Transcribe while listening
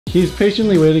He's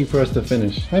patiently waiting for us to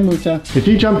finish. Hi, Muta. If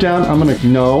you jump down, I'm gonna,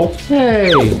 no.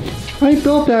 Hey, I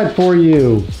built that for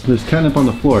you. There's catnip on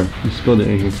the floor. You spilled it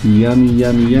right here. Yummy,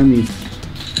 yummy, yummy.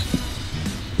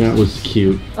 That was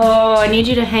cute. Oh, I need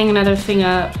you to hang another thing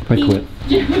up. I quit.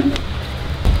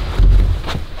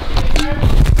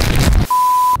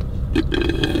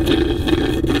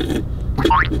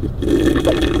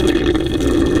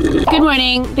 Good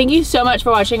morning. Thank you so much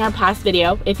for watching our past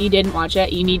video. If you didn't watch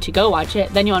it, you need to go watch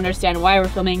it. Then you'll understand why we're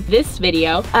filming this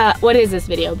video. What is this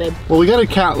video, babe? Well, we got a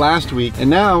cat last week, and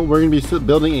now we're gonna be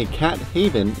building a cat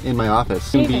haven in my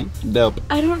office. It's gonna be dope.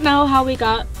 I don't know how we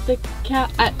got the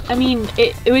cat. I mean,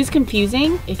 it was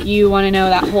confusing. If you want to know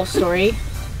that whole story,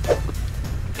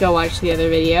 go watch the other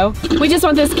video. We just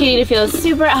want this kitty to feel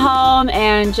super at home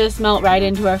and just melt right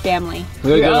into our family.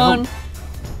 Your own.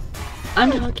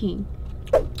 I'm talking.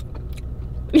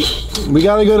 We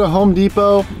gotta go to Home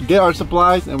Depot, get our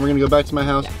supplies, and we're gonna go back to my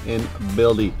house and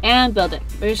build it. And build it.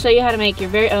 We're gonna show you how to make your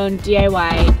very own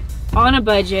DIY, on a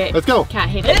budget. Let's go. Cat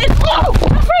haven. Oh,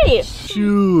 I'm afraid.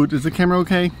 Shoot, is the camera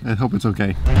okay? I hope it's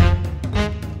okay.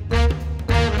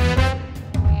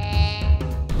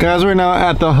 Guys, we're now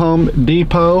at the Home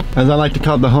Depot, as I like to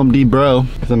call it, the Home D-Bro,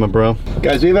 because I'm a bro.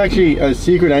 Guys, we have actually a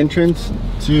secret entrance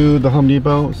to the Home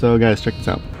Depot, so guys, check this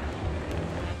out.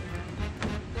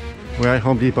 We're at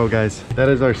Home Depot, guys. That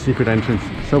is our secret entrance.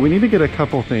 So we need to get a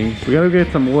couple things. We gotta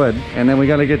get some wood, and then we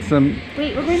gotta get some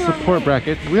support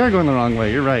brackets. We are going the wrong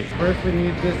way, you're right. First we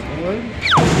need this wood.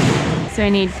 So I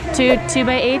need two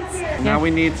 2x8s. Now we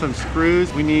need some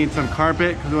screws. We need some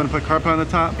carpet, because we want to put carpet on the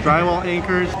top. Drywall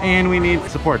anchors, and we need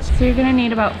supports. So you're gonna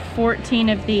need about 14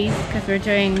 of these, because we're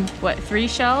doing, what, 3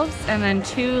 shelves? And then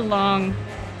 2 long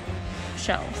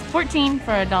shelves. 14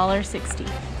 for $1.60.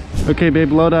 Okay,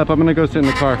 babe, load up. I'm gonna go sit in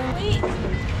the car. Wait.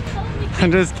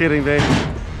 I'm just kidding, babe.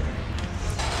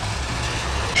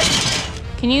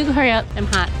 Can you hurry up? I'm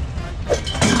hot.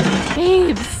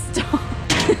 Babe, stop.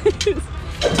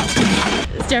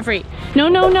 It's Jeffrey. No,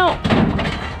 no, no.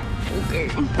 Okay.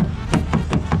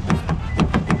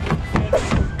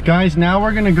 Guys, now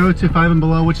we're gonna go to Five and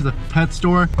Below, which is a pet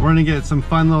store. We're gonna get some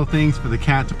fun little things for the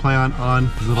cat to play on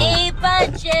his little... A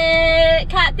budget.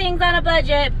 Cat things on a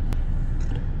budget.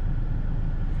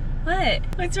 What?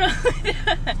 What's wrong with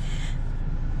that?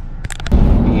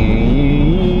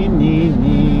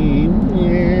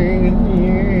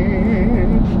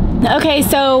 Okay,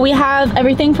 so we have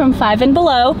everything from Five and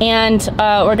Below, and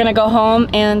we're gonna go home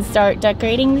and start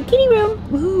decorating the kitty room.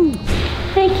 Woohoo!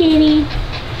 Hi, kitty.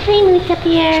 Hi, Muta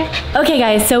here. Okay,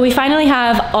 guys, so we finally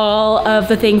have all of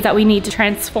the things that we need to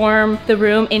transform the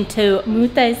room into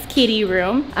Muta's kitty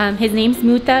room. His name's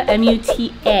Muta,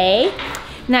 M-U-T-A,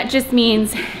 and that just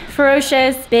means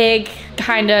ferocious, big,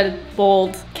 kind of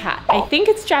bold cat. I think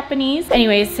it's Japanese.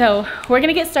 Anyway, so we're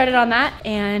gonna get started on that,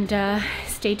 and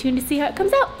stay tuned to see how it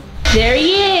comes out. There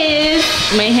he is,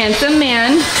 my handsome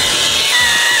man.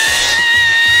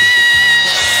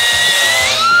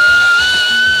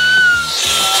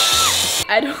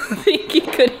 I don't think you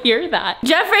could hear that.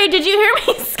 Jeffrey, did you hear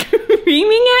me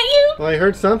screaming at you? Well, I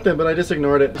heard something, but I just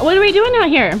ignored it. What are we doing out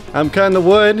here? I'm cutting the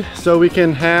wood so we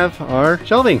can have our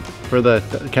shelving for the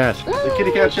cat. The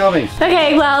kitty cat shelving.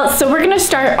 Okay, well, so we're gonna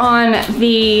start on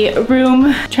the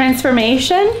room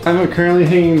transformation. I'm currently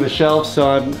hanging the shelves, so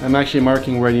I'm actually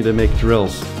marking where I need to make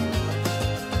drills.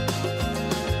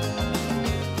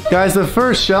 Guys, the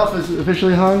first shelf is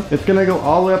officially hung. It's gonna go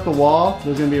all the way up the wall.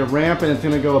 There's gonna be a ramp and it's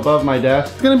gonna go above my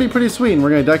desk. It's gonna be pretty sweet, and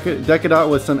we're gonna deck it out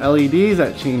with some LEDs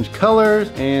that change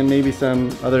colors and maybe some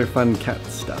other fun cat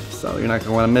stuff. So you're not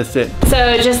gonna wanna miss it.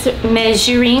 So just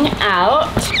measuring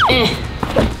out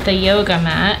the yoga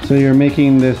mat. So you're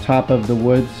making this top of the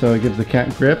wood so it gives the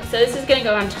cat grip. So this is gonna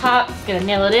go on top. It's gonna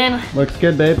nail it in. Looks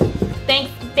good, babe.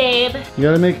 Thanks, babe. You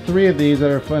gotta make 3 of these that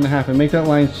are fun to have and make that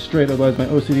line straight, otherwise my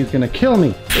OCD is gonna kill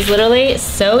me. It's literally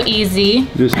so easy.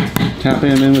 Just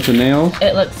tapping them in with the nails.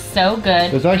 It looks so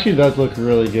good. This actually does look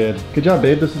really good. Good job,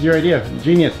 babe. This is your idea.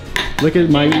 Genius. Look at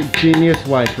my genius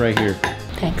wife right here.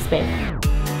 Thanks, babe.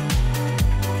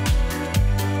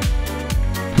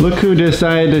 Look who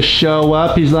decided to show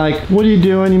up. He's like, what are you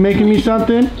doing? You making me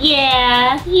something?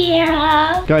 Yeah.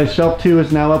 Yeah. Guys, shelf 2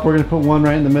 is now up. We're gonna put 1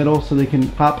 right in the middle so they can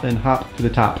hop and hop to the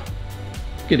top.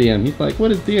 Look at him. He's like, what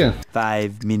is this?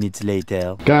 5 minutes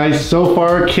later. Guys, so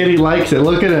far Kitty likes it.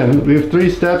 Look at him. We have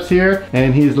 3 steps here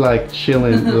and he's like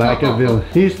chilling like a villain.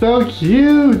 He's so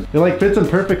cute. It like fits him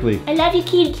perfectly. I love you,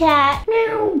 kitty cat.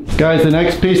 Guys, the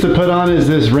next piece to put on is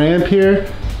this ramp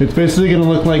here. It's basically gonna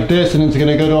look like this and it's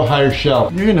gonna go to a higher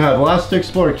shelf. You're gonna have lots to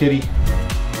explore, Kitty.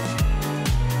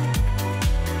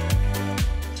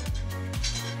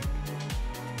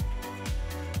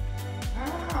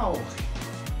 go.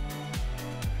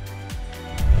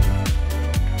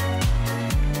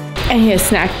 I need a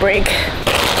snack break.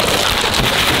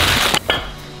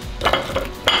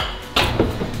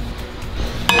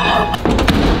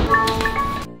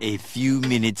 A few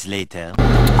minutes later.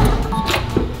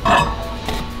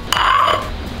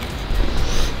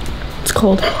 It's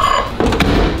cold.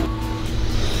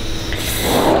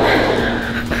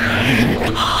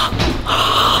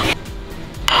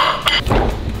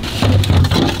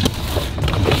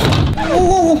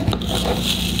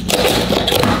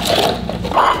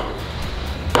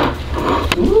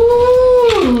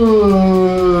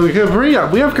 Ooh, Capri.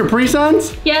 We have Capri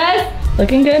Suns? Yes.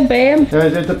 Looking good, babe.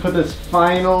 Guys, I have to put this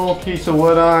final piece of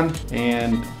wood on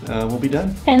and we'll be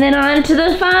done. And then on to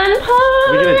the fun part.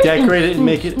 We're gonna decorate it and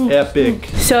make it epic.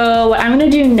 So what I'm gonna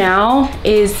do now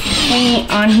is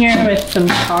paint on here with some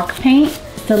chalk paint.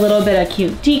 It's a little bit of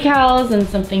cute decals and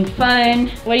something fun.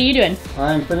 What are you doing?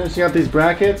 I'm finishing up these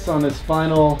brackets on this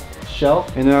final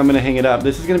shelf and then I'm gonna hang it up.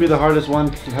 This is gonna be the hardest one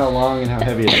because of how long and how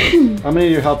heavy it is. I'm gonna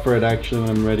need your help for it actually when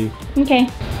I'm ready. Okay.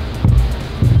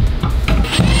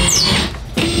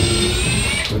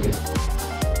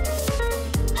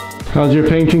 How's your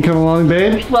painting come along,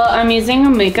 babe? Well, I'm using a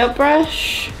makeup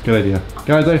brush. Good idea.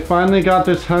 Guys, I finally got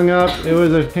this hung up. It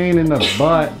was a pain in the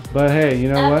butt, but hey, you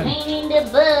know what? Pain in the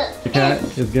butt. The cat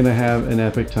is gonna have an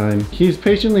epic time. He's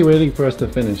patiently waiting for us to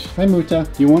finish. Hi, Muta.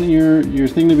 You want your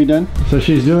thing to be done? So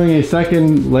she's doing a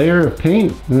second layer of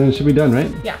paint, and then it should be done, right?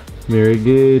 Yeah. Very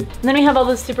good. And then we have all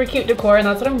this super cute decor, and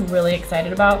that's what I'm really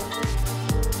excited about.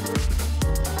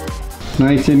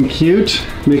 Nice and cute,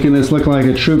 making this look like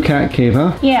a true cat cave,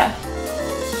 huh? Yeah.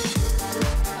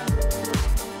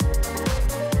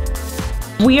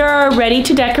 We are ready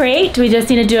to decorate. We just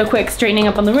need to do a quick straightening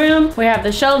up on the room. We have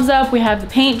the shelves up, we have the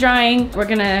paint drying. We're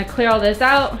gonna clear all this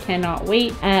out. Cannot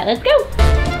wait. Let's go.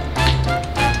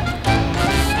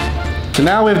 So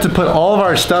now we have to put all of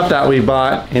our stuff that we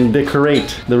bought and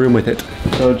decorate the room with it.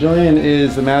 So Jillian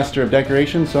is the master of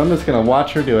decoration, so I'm just gonna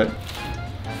watch her do it.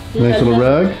 Nice little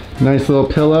rug, nice little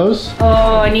pillows.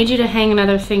 Oh, I need you to hang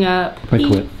another thing up. I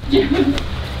quit.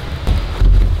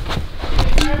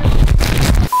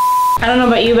 I don't know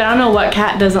about you, but I don't know what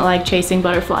cat doesn't like chasing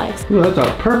butterflies. Ooh, that's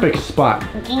a perfect spot.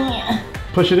 Yeah.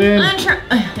 Push it in.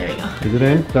 There we go. Is it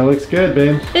in? That looks good,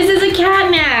 babe. This is a cat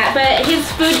mat, but his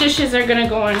food dishes are gonna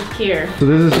go on here.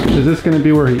 So is this gonna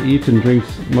be where he eats and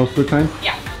drinks most of the time?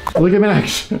 Yeah. Look at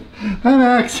Max. Hi,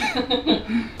 Max.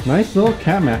 Nice little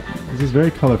cat mat. This is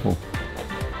very colorful.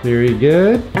 Very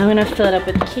good. I'm gonna fill it up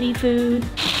with kitty food.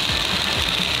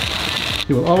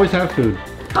 He will always have food.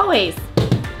 Always.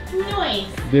 Nice.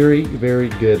 Very, very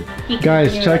good.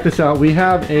 Guys, check this out. We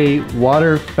have a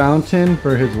water fountain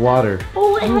for his water.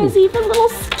 Oh, it has even little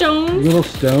stones. Little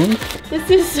stones. This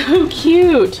is so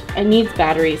cute. It needs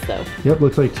batteries though. Yep,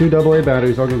 looks like 2 AA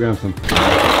batteries. I'll go grab some.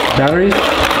 Batteries?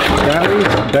 Batteries?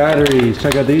 Batteries.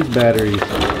 Check out these batteries.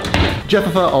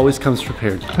 Jeffifa always comes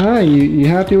prepared. Hi, you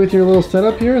happy with your little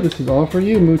setup here? This is all for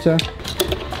you, Muta.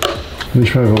 Let me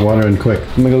try to put water in quick.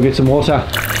 I'm gonna go get some water.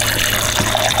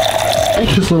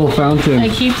 This little fountain. I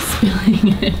keep spilling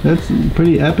it. That's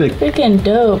pretty epic. Freaking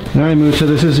dope. All right, Muta,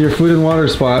 this is your food and water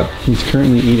spot. He's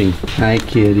currently eating. Hi,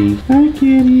 kitty. Hi,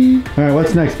 kitty. All right,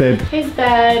 what's next, babe? His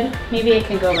bed. Maybe it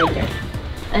can go right there.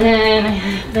 And then I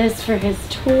have this for his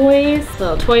toys.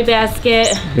 Little toy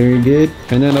basket. Very good.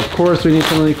 And then, of course, we need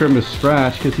something for him to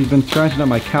scratch because he's been scratching on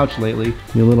my couch lately.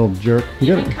 You little jerk.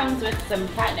 You It comes with some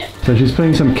catnip. So she's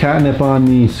putting some catnip on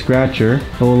the scratcher.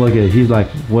 Oh, look at it. He's like,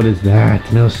 what is that? It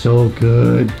smells so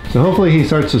good. So hopefully he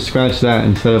starts to scratch that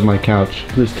instead of my couch.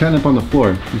 There's catnip on the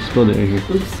floor. You spilled it right here.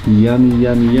 Oops. Yummy,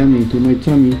 yummy, yummy to my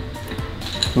tummy.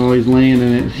 Oh, he's laying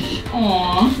in it.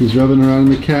 Aww. He's rubbing around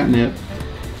in the catnip.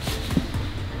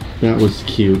 That was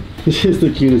cute. This is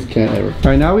the cutest cat ever. All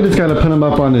right, now we just gotta put him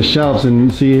up on the shelves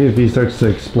and see if he starts to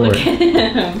explore.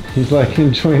 He's like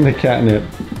enjoying the catnip.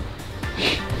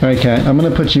 All right, cat, I'm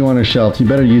gonna put you on our shelves. You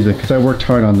better use it because I worked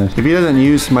hard on this. If he doesn't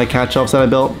use my cat shelves that I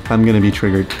built, I'm gonna be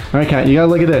triggered. All right, cat, you gotta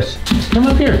look at this. Come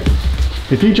up here.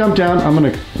 If you jump down, I'm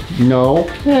gonna, no.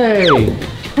 Hey,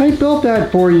 I built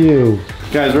that for you.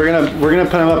 Guys, we're gonna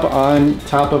put him up on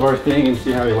top of our thing and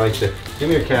see how he likes it. Give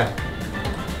me your cat.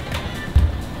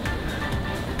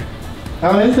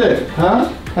 How is it,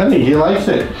 huh? I think he likes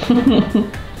it.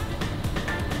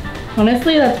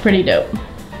 Honestly, that's pretty dope.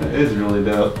 It is really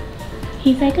dope.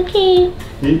 He's like, okay.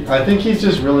 I think he's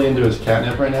just really into his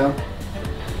catnip right now.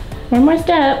 One more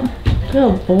step.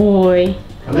 Good boy.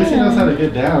 At least he knows how to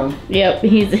get down. Yep,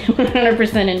 he's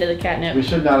 100% into the catnip. We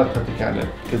should not have put the catnip,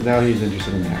 because now he's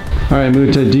interested in that. All right,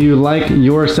 Muta, do you like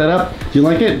your setup? Do you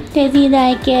like it? Does he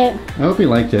like it? I hope he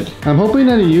liked it. I'm hoping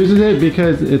that he uses it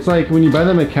because it's like when you buy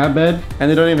them a cat bed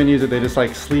and they don't even use it, they just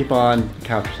like sleep on the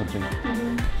couch or something.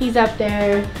 He's up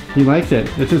there. He likes it.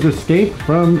 It's his escape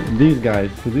from these guys,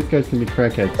 because these guys can be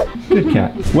crackheads. Good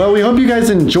cat. Well, we hope you guys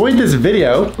enjoyed this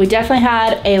video. We definitely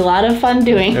had a lot of fun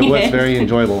doing it. It was very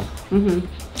enjoyable.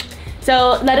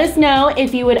 So let us know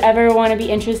if you would ever want to be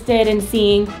interested in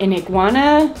seeing an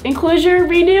iguana enclosure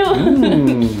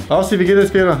redo. Also, if you give this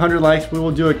video 100 likes, we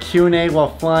will do a Q&A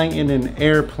while flying in an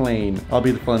airplane. I'll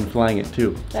be the one flying it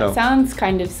too. That sounds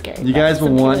kind of scary. You guys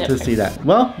will want to see that.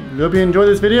 Well, we hope you enjoyed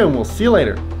this video and we'll see you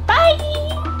later. Bye!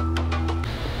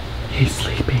 He's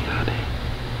sleeping, honey.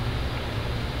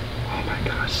 Oh my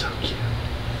gosh, so cute.